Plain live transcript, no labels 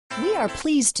are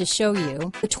pleased to show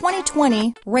you the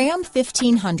 2020 Ram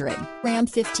 1500. Ram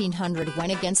 1500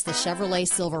 went against the Chevrolet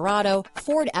Silverado,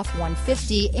 Ford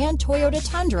F-150, and Toyota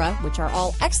Tundra, which are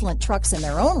all excellent trucks in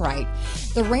their own right.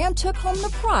 The Ram took home the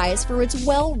prize for its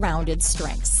well-rounded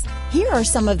strengths. Here are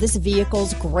some of this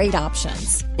vehicle's great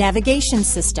options: navigation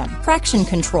system, traction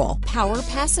control, power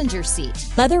passenger seat,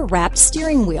 leather-wrapped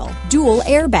steering wheel, dual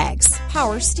airbags,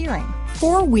 power steering,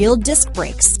 four-wheel disc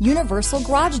brakes, universal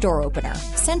garage door opener,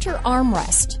 center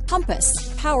armrest,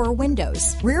 compass, power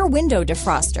windows, rear window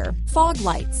defroster, fog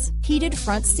lights, heated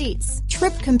front seats,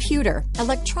 trip computer,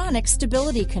 electronic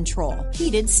stability control,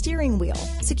 heated steering wheel,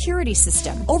 security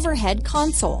system, overhead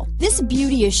console. This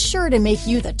beauty is sure to make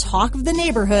you the talk of the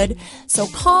neighborhood, so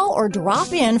call or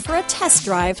drop in for a test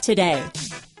drive today.